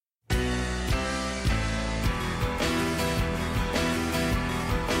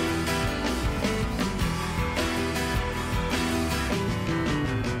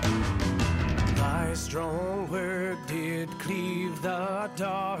the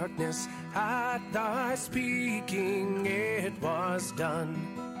darkness, at thy speaking it was done.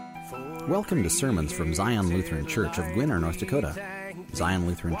 Welcome to sermons from Zion Lutheran Church of Gwinner, North Dakota. Zion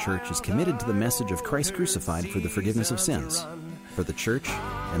Lutheran Church is committed to the message of Christ crucified for the forgiveness of sins, for the church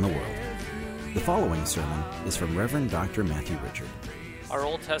and the world. The following sermon is from Reverend Dr. Matthew Richard. Our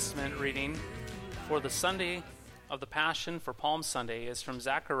Old Testament reading for the Sunday of the Passion for Palm Sunday is from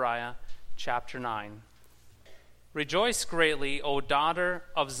Zechariah chapter 9. Rejoice greatly, O daughter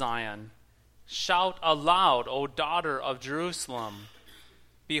of Zion. Shout aloud, O daughter of Jerusalem.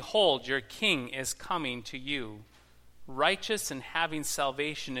 Behold, your king is coming to you. Righteous and having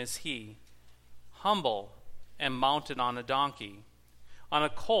salvation is he, humble and mounted on a donkey, on a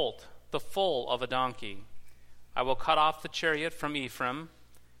colt, the foal of a donkey. I will cut off the chariot from Ephraim,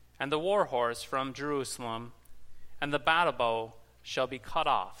 and the war horse from Jerusalem, and the battle bow shall be cut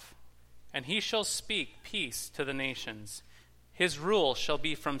off. And he shall speak peace to the nations. His rule shall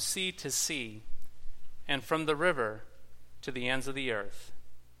be from sea to sea, and from the river to the ends of the earth.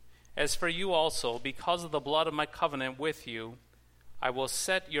 As for you also, because of the blood of my covenant with you, I will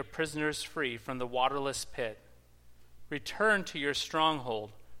set your prisoners free from the waterless pit. Return to your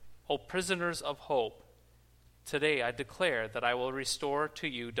stronghold, O prisoners of hope. Today I declare that I will restore to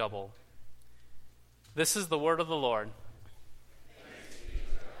you double. This is the word of the Lord.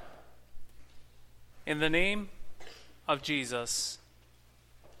 In the name of Jesus,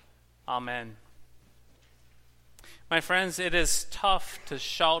 Amen. My friends, it is tough to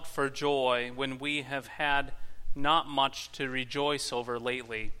shout for joy when we have had not much to rejoice over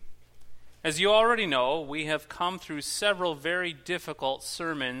lately. As you already know, we have come through several very difficult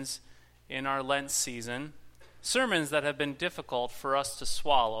sermons in our Lent season, sermons that have been difficult for us to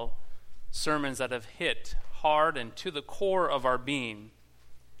swallow, sermons that have hit hard and to the core of our being.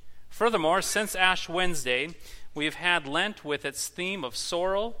 Furthermore, since Ash Wednesday, we have had Lent with its theme of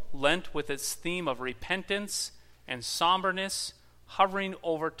sorrow, Lent with its theme of repentance and somberness hovering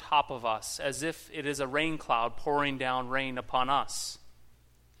over top of us as if it is a rain cloud pouring down rain upon us.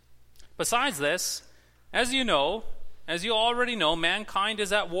 Besides this, as you already know, mankind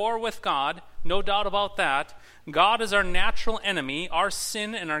is at war with God, no doubt about that. God is our natural enemy. Our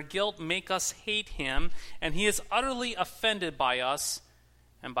sin and our guilt make us hate him, and he is utterly offended by us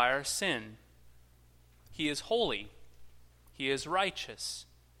and by our sin. He is holy. He is righteous.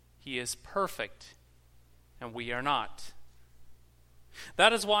 He is perfect. And we are not.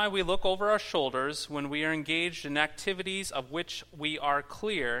 That is why we look over our shoulders when we are engaged in activities of which we are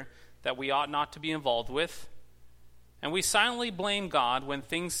clear that we ought not to be involved with, and we silently blame God when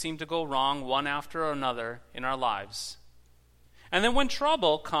things seem to go wrong one after another in our lives. And then when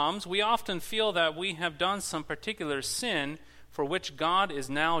trouble comes, we often feel that we have done some particular sin for which God is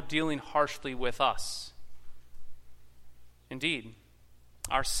now dealing harshly with us. Indeed,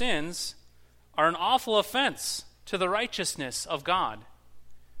 our sins are an awful offense to the righteousness of God,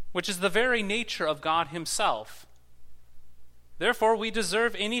 which is the very nature of God himself. Therefore, we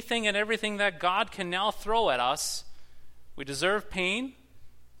deserve anything and everything that God can now throw at us. We deserve pain,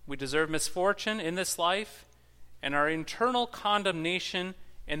 we deserve misfortune in this life, and our eternal condemnation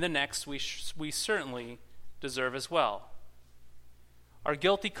in the next we certainly deserve as well. Our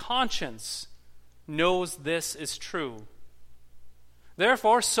guilty conscience knows this is true.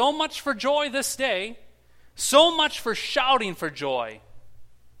 Therefore, so much for joy this day, so much for shouting for joy.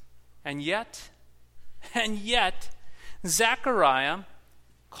 And yet, Zechariah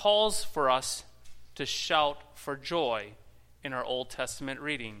calls for us to shout for joy in our Old Testament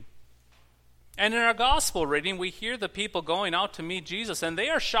reading. And in our gospel reading, we hear the people going out to meet Jesus, and they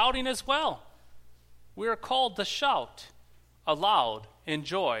are shouting as well. We are called to shout aloud in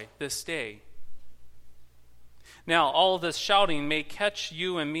joy this day. Now, all of this shouting may catch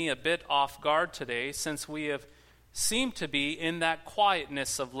you and me a bit off guard today, since we have seemed to be in that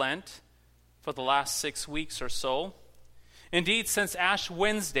quietness of Lent for the last 6 weeks or so. Indeed, since Ash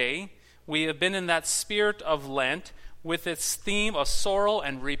Wednesday, we have been in that spirit of Lent with its theme of sorrow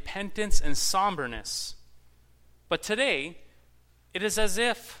and repentance and somberness. But today, it is as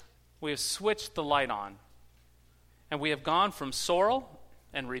if we have switched the light on, and we have gone from sorrow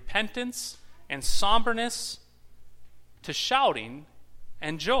and repentance and somberness to shouting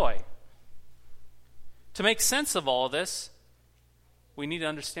and joy. To make sense of all of this, we need to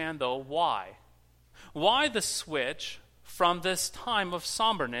understand, though, why. Why the switch from this time of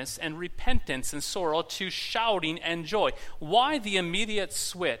somberness and repentance and sorrow to shouting and joy? Why the immediate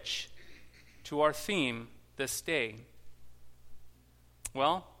switch to our theme this day?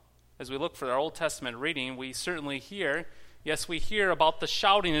 Well, as we look for our Old Testament reading, we certainly hear, we hear about the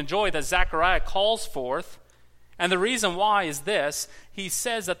shouting and joy that Zechariah calls forth. And the reason why is this. He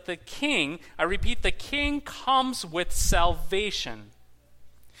says that the king, I repeat, the king comes with salvation.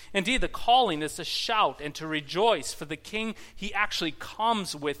 Indeed, the calling is to shout and to rejoice, for the king, he actually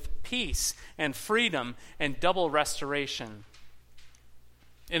comes with peace and freedom and double restoration.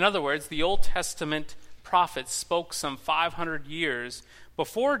 In other words, the Old Testament prophets spoke some 500 years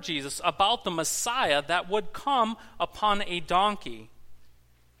before Jesus about the Messiah that would come upon a donkey.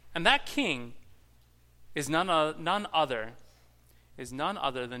 And that king is none other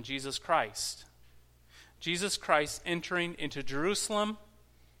than Jesus Christ. Jesus Christ entering into Jerusalem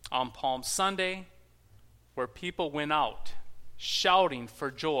on Palm Sunday, where people went out shouting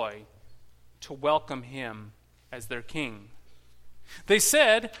for joy to welcome him as their king. They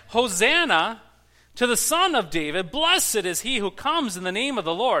said, "Hosanna to the Son of David. Blessed is he who comes in the name of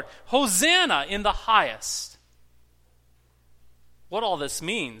the Lord. Hosanna in the highest." What all this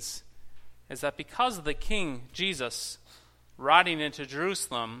means is that because of the King Jesus riding into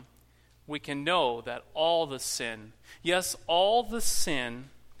Jerusalem, we can know that all the sin, yes, all the sin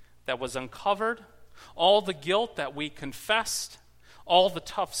that was uncovered, all the guilt that we confessed, all the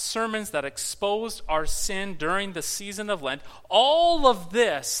tough sermons that exposed our sin during the season of Lent, all of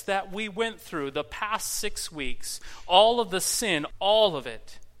this that we went through the past 6 weeks, all of the sin, all of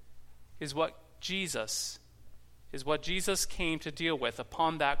it is what Jesus came to deal with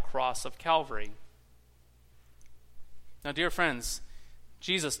upon that cross of Calvary. Now, dear friends,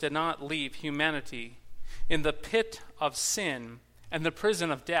 Jesus did not leave humanity in the pit of sin and the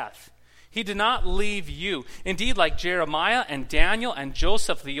prison of death. He did not leave you. Indeed, like Jeremiah and Daniel and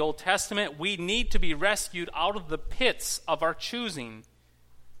Joseph of the Old Testament, we need to be rescued out of the pits of our choosing.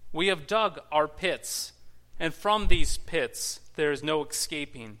 We have dug our pits, and from these pits there is no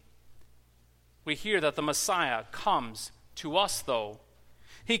escaping. We hear that the Messiah comes to us, though.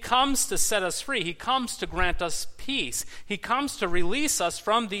 He comes to set us free. He comes to grant us peace. He comes to release us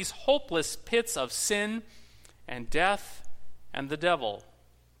from these hopeless pits of sin and death and the devil.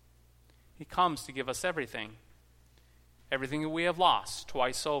 He comes to give us everything that we have lost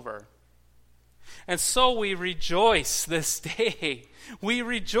twice over. And so we rejoice this day. We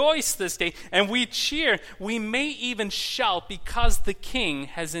rejoice this day, and we cheer. We may even shout because the King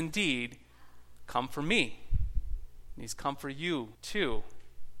has indeed come for me. And he's come for you too.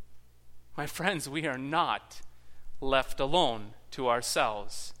 My friends, we are not left alone to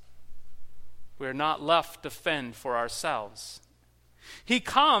ourselves. We are not left to fend for ourselves. He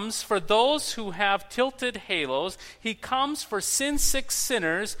comes for those who have tilted halos. He comes for sin-sick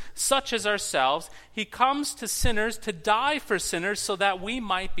sinners such as ourselves. He comes to sinners to die for sinners so that we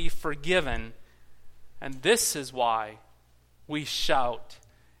might be forgiven. And this is why we shout.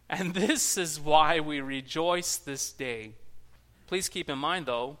 And this is why we rejoice this day. Please keep in mind,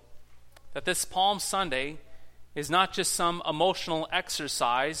 though, that this Palm Sunday is not just some emotional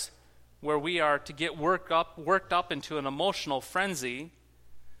exercise where we are to get worked up into an emotional frenzy.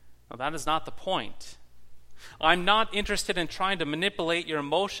 Well, that is not the point. I'm not interested in trying to manipulate your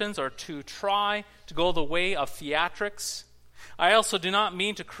emotions or to try to go the way of theatrics. I also do not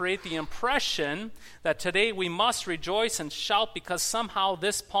mean to create the impression that today we must rejoice and shout because somehow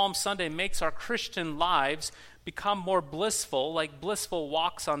this Palm Sunday makes our Christian lives become more blissful, like blissful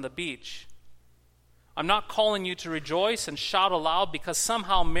walks on the beach. I'm not calling you to rejoice and shout aloud because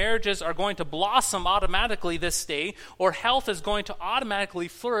somehow marriages are going to blossom automatically this day, or health is going to automatically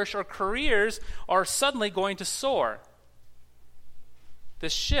flourish, or careers are suddenly going to soar.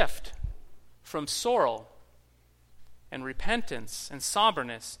 This shift from sorrow and repentance and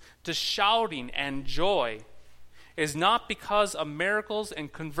somberness to shouting and joy is not because of miracles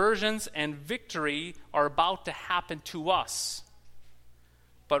and conversions and victory are about to happen to us,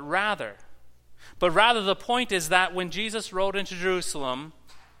 but rather the point is that when Jesus rode into Jerusalem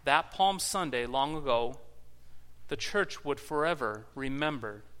that Palm Sunday long ago, the church would forever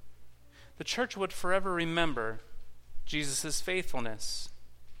remember. The church would forever remember Jesus' faithfulness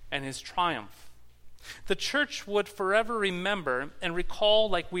and his triumph. The church would forever remember and recall,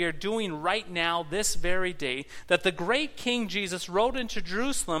 like we are doing right now this very day, that the great King Jesus rode into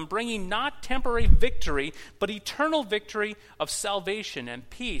Jerusalem bringing not temporary victory, but eternal victory of salvation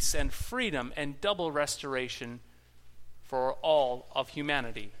and peace and freedom and double restoration for all of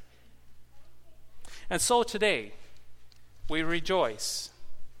humanity. And so today, we rejoice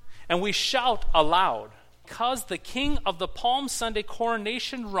and we shout aloud, because the King of the Palm Sunday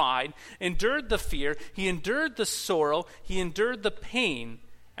coronation ride endured the fear, he endured the sorrow, he endured the pain,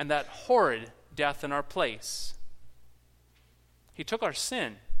 and that horrid death in our place. He took our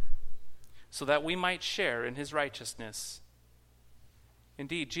sin so that we might share in his righteousness.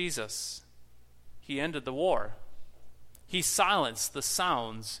 Indeed, Jesus, he ended the war He silenced the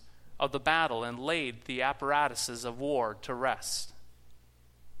sounds of the battle and laid the apparatuses of war to rest.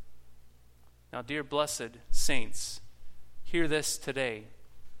 Now, dear blessed saints, hear this today.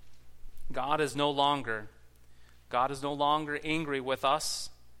 God is no longer angry with us,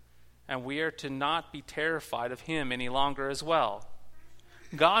 and we are to not be terrified of him any longer as well.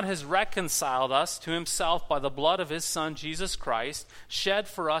 God has reconciled us to himself by the blood of his Son, Jesus Christ, shed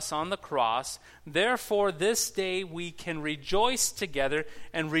for us on the cross. Therefore, this day we can rejoice together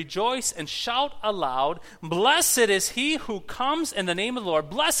and rejoice and shout aloud, "Blessed is he who comes in the name of the Lord.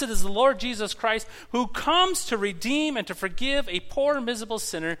 Blessed is the Lord Jesus Christ, who comes to redeem and to forgive a poor, miserable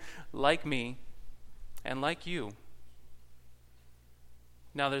sinner like me and like you."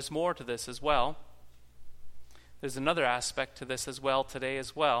 Now, there's more to this as well. There's another aspect to this as well today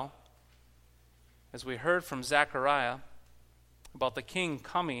as well. As we heard from Zechariah about the king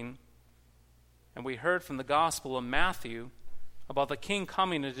coming, and we heard from the Gospel of Matthew about the king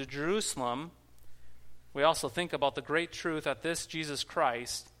coming into Jerusalem, we also think about the great truth that this Jesus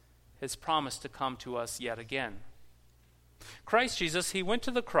Christ has promised to come to us yet again. Christ Jesus, he went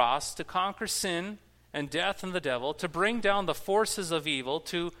to the cross to conquer sin and death and the devil, to bring down the forces of evil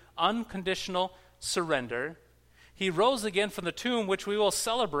to unconditional surrender. He rose again from the tomb, which we will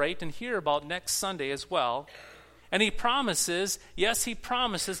celebrate and hear about next Sunday as well. And he promises, yes, he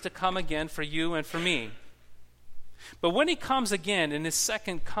promises to come again for you and for me. But when he comes again in his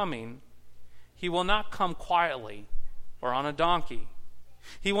second coming, he will not come quietly or on a donkey.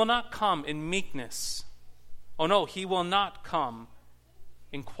 He will not come in meekness. Oh no, he will not come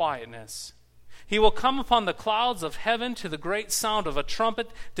in quietness. He will come upon the clouds of heaven to the great sound of a trumpet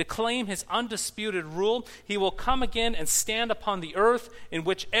to claim his undisputed rule. He will come again and stand upon the earth, in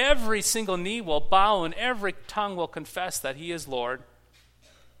which every single knee will bow and every tongue will confess that he is Lord.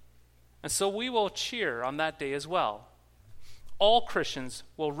 And so we will cheer on that day as well. All Christians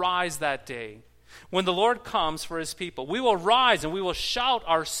will rise that day when the Lord comes for his people. We will rise and we will shout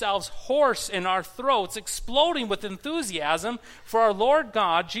ourselves hoarse in our throats, exploding with enthusiasm, for our Lord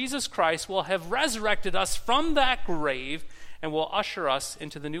God, Jesus Christ, will have resurrected us from that grave and will usher us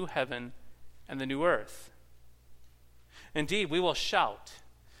into the new heaven and the new earth. Indeed, we will shout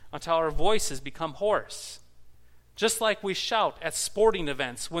until our voices become hoarse, just like we shout at sporting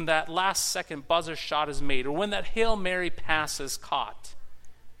events when that last-second buzzer shot is made or when that Hail Mary pass is caught.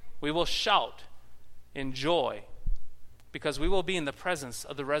 We will shout in joy, because we will be in the presence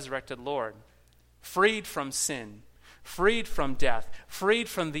of the resurrected Lord, freed from sin, freed from death, freed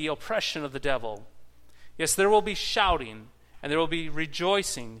from the oppression of the devil. Yes, there will be shouting and there will be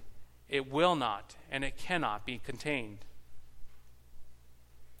rejoicing. It will not and it cannot be contained.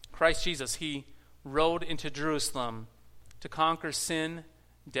 Christ Jesus, he rode into Jerusalem to conquer sin,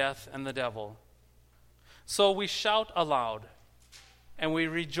 death, and the devil. So we shout aloud and we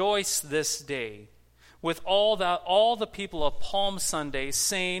rejoice this day with all the people of Palm Sunday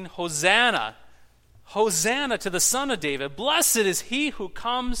saying, "Hosanna, Hosanna to the Son of David. Blessed is he who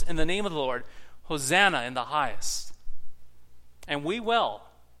comes in the name of the Lord. Hosanna in the highest." And we will,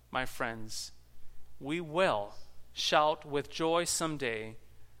 my friends, we will shout with joy someday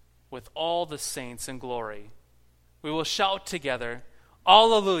with all the saints in glory. We will shout together,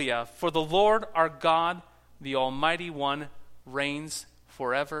 "Alleluia, for the Lord our God, the Almighty One, reigns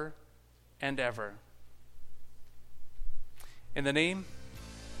forever and ever." In the name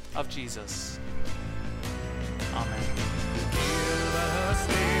of Jesus. Amen. Give us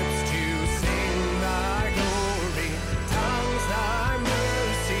lips to sing thy glory, tongues thy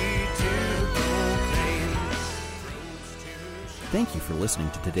mercy to proclaim. Thank you for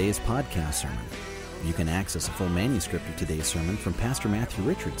listening to today's podcast sermon. You can access a full manuscript of today's sermon from Pastor Matthew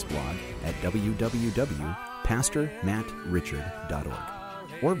Richard's blog at www.pastormattrichard.org.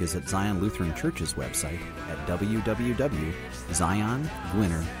 or visit Zion Lutheran Church's website at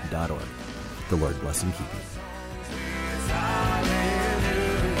www.ziongwinner.org. The Lord bless and keep you.